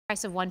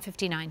price of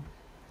 $159.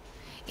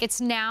 It's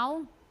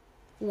now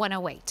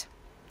 $108.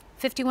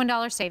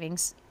 $51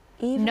 savings.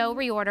 No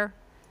reorder.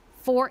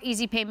 4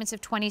 easy payments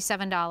of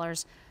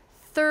 $27.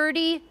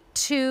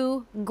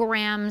 32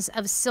 grams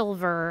of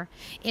silver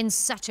in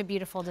such a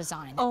beautiful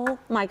design. Oh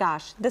my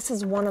gosh, this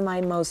is one of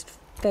my most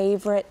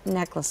favorite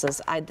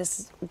necklaces. This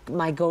is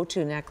my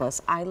go-to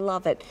necklace. I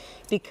love it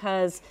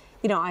because,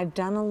 you know, I've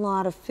done a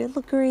lot of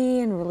filigree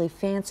and really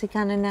fancy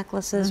kind of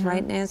necklaces,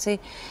 right, Nancy?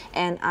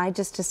 And I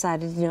just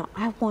decided, you know,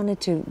 I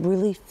wanted to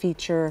really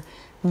feature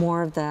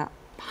more of the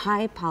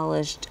high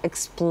polished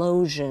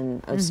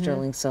explosion of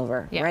sterling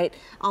silver, right?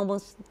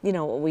 Almost, you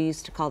know, what we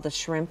used to call the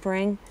shrimp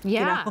ring. Yeah.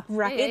 You know,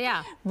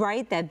 right?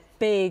 Right? That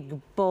big,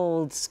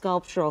 bold,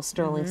 sculptural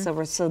sterling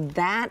silver. So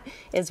that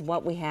is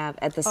what we have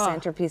at the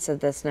centerpiece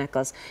of this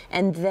necklace.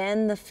 And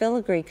then the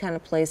filigree kind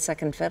of plays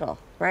second fiddle,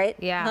 right?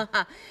 Yeah.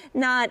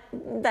 Not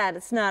that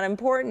it's not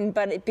important,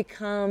 but it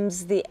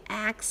becomes the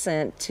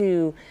accent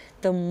to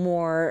the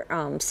more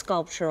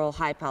sculptural,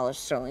 high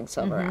polished sterling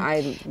silver.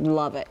 I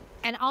love it.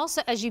 And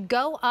also, as you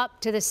go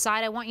up to the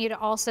side, I want you to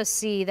also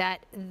see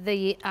that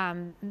the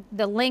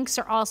links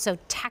are also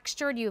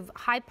textured. You have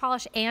high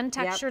polish and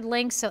textured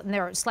links, so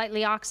they're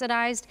slightly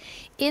oxidized.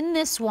 In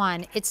this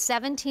one, it's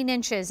 17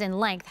 inches in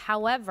length.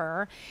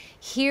 However,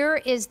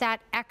 here is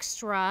that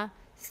extra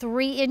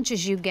 3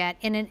 inches you get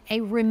in a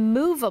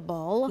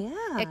removable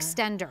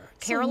extender.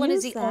 Carolyn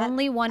is the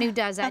only one who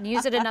does that, and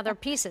use it in other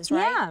pieces,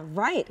 right? Yeah,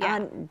 right. Yeah.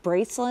 On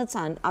bracelets,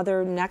 on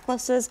other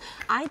necklaces.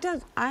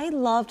 I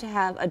love to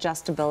have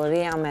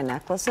adjustability on my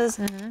necklaces,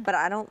 but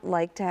I don't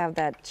like to have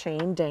that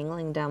chain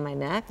dangling down my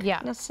neck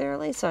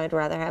necessarily, so I'd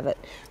rather have it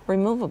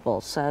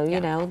removable. So,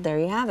 you know, there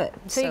you have it.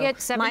 So you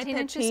get 17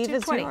 inches to 20. My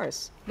pet peeve is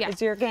yours.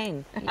 It's your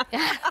game.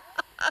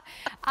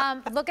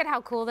 Look at how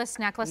cool this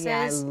necklace is.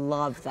 I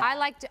love that.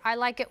 I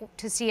like it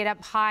to see it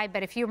up high,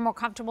 but if you're more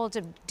comfortable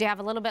to have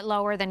a little bit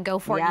lower, then go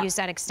for it. Use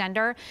that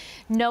extender.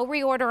 No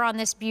reorder on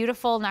this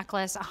beautiful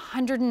necklace.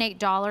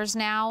 $108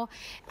 now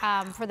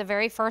for the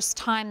very first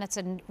time. That's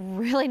a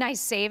really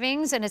nice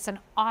savings, and it's an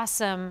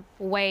awesome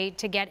way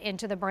to get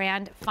into the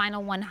brand.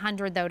 Final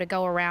 100 though to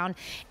go around.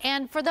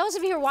 And for those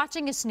of you who are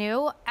watching us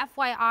new,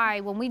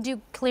 FYI, when we do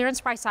clearance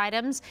price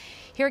items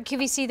here at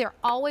QVC, they're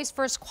always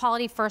first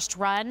quality, first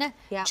run.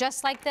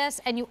 Just like this,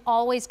 and you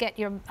always get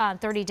your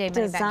 30-day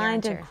money back guarantee.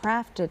 Designed and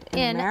crafted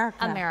in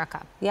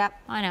America. Yep.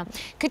 I know.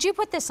 Could you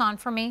put this on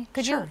for me?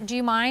 Could you? Do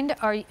you mind,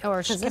 or can I help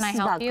you? This is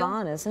about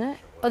gone, isn't it?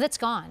 Oh, that's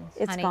gone.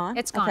 It's honey. gone.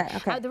 It's gone.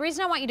 Okay. The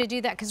reason I want you to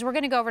do that, because we're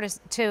going to go over to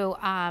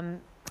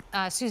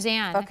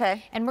Suzanne.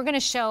 Okay. And we're going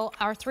to show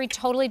our 3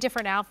 totally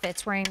different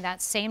outfits wearing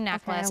that same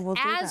necklace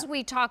as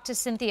we talk to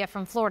Cynthia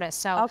from Florida.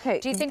 So,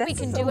 do you think we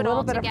can do it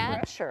all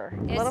together?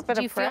 A little bit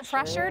do you of pressure. feel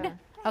pressured? Yeah.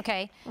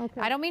 Okay.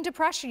 I don't mean to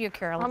pressure you,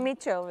 Carolyn. I'll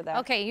meet you over there.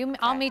 Okay,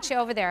 I'll meet you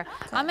over there.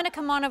 I'm going to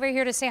come on over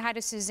here to say hi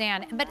to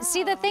Suzanne. But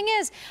see, the thing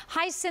is,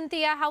 hi,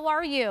 Cynthia. How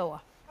are you?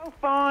 Oh,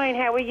 fine.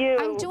 How are you?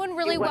 I'm doing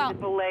really well.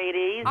 Wonderful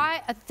ladies.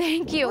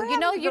 Thank you. You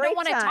know, you don't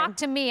want to talk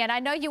to me, and I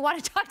know you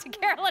want to talk to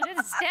Carolyn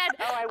instead.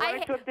 Oh, I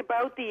want to talk to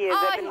both of you.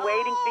 I've been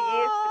waiting for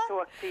years to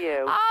talk to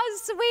you. Oh,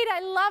 sweet. I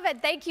love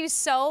it. Thank you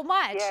so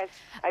much. Yes.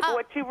 I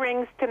bought 2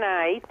 rings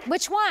tonight.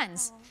 Which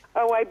ones?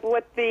 Oh, I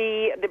bought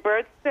the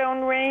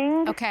birthstone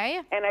ring.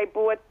 Okay. And I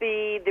bought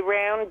the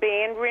round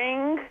band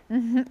ring.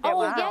 That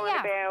was on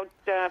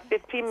about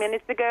 15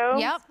 minutes ago.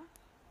 Yep.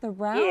 The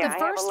round? Yeah,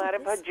 I have a lot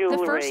of her jewelry.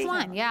 The first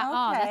one, yeah.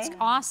 Oh, that's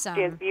awesome.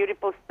 She has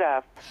beautiful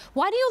stuff.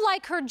 Why do you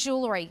like her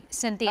jewelry,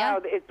 Cynthia?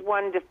 Oh, it's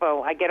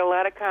wonderful. I get a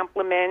lot of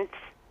compliments,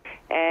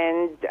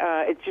 and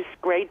it's just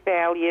great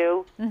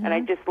value, and I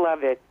just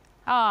love it.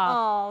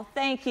 Oh,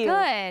 thank you.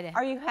 Good.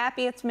 Are you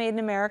happy it's made in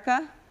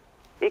America?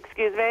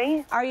 Excuse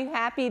me? Are you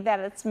happy that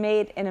it's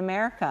made in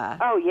America?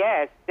 Oh,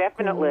 yes,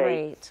 definitely.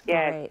 Great.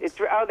 Yes.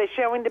 They're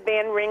showing the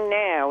band ring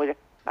now.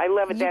 I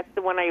love it. That's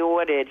the one I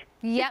ordered.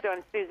 Yep. It's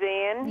on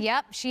Suzanne.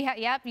 Yep.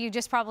 Yep. You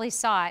just probably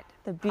saw it.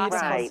 The beautiful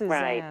Suzanne.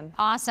 Right.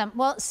 Awesome.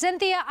 Well,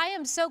 Cynthia, I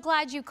am so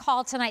glad you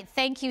called tonight.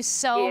 Thank you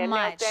so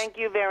much. No, thank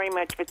you very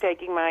much for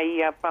taking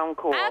my phone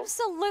call.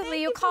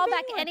 Absolutely. You call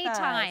back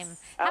anytime.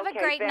 Have a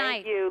great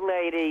night. Thank you,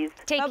 ladies.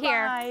 Take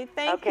care. Bye.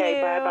 Thank you.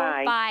 Okay,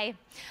 bye-bye.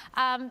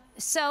 Bye.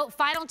 So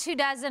final 2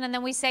 dozen, and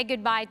then we say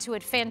goodbye to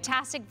it.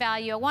 Fantastic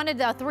value. I wanted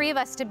the 3 of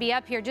us to be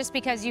up here just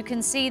because you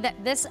can see that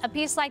a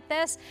piece like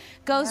this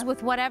goes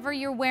with whatever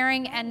you're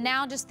wearing. And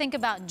now just think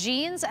about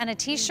jeans and a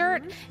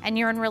t-shirt, and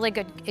you're in really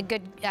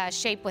good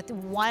shape with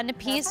one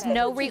piece.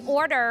 No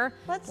reorder.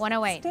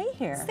 108. Stay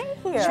here. Stay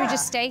here. Should we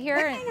just stay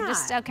here? Why not?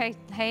 Just okay.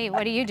 Hey,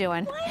 what are you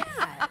doing? Why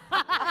not?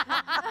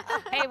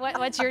 Hey,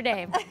 what's your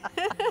name?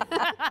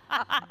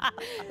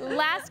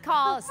 Last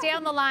call. Stay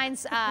on the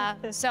lines.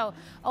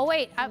 Oh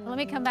wait. Let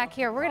me come back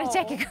here. We're gonna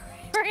take a.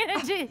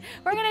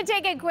 We're gonna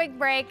take a quick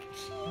break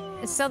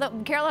so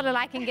that Carolyn and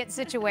I can get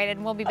situated,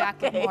 and we'll be back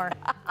with more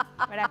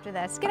right after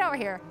this. Get over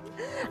here.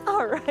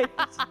 All right.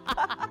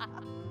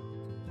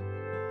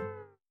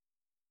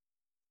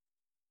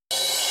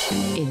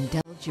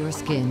 Indulge your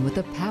skin with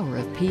the power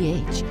of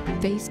pH.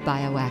 Face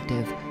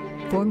Bioactive.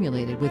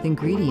 Formulated with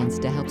ingredients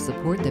to help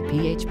support the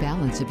pH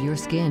balance of your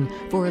skin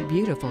for a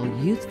beautiful,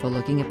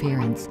 youthful-looking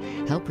appearance.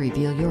 Help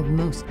reveal your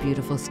most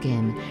beautiful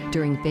skin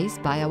during Face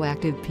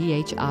Bioactive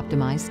pH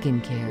Optimized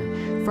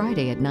Skincare.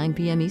 Friday at 9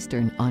 p.m.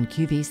 Eastern on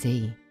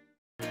QVC.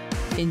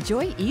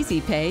 Enjoy easy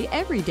pay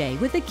every day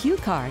with a Q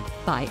card.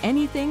 Buy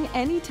anything,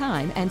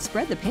 anytime, and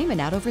spread the payment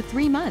out over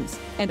 3 months.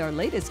 And our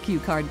latest Q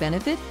card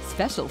benefit,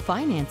 special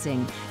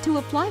financing. To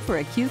apply for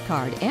a Q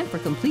card and for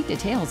complete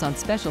details on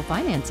special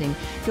financing,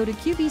 go to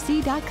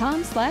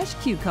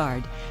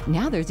qvc.com/QCard.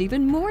 Now there's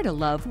even more to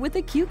love with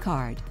a Q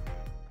card.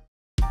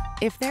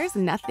 If there's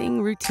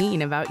nothing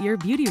routine about your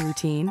beauty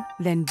routine,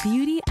 then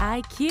Beauty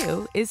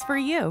IQ is for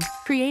you.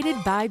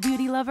 Created by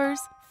beauty lovers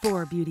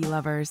for beauty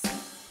lovers.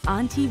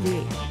 On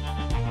TV,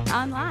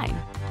 online,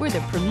 we're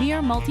the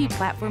premier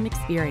multi-platform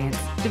experience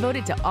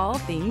devoted to all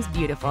things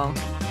beautiful.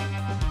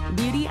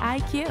 Beauty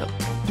IQ.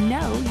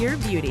 Know your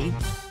beauty.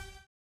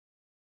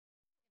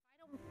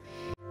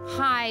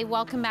 Hi,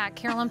 welcome back.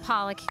 Carolyn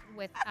Pollack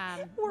with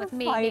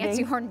me, fighting.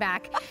 Nancy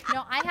Hornback.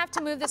 No, I have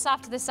to move this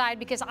off to the side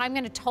because I'm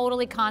going to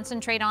totally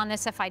concentrate on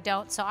this if I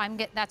don't. So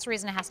that's the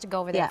reason it has to go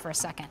over there for a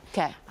second.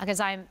 Okay.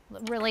 Because it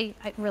really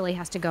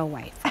has to go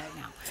away for right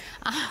now.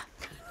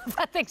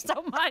 But thanks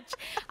so much.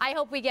 I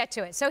hope we get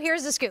to it. So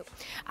here's the scoop.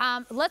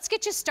 Let's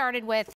get you started with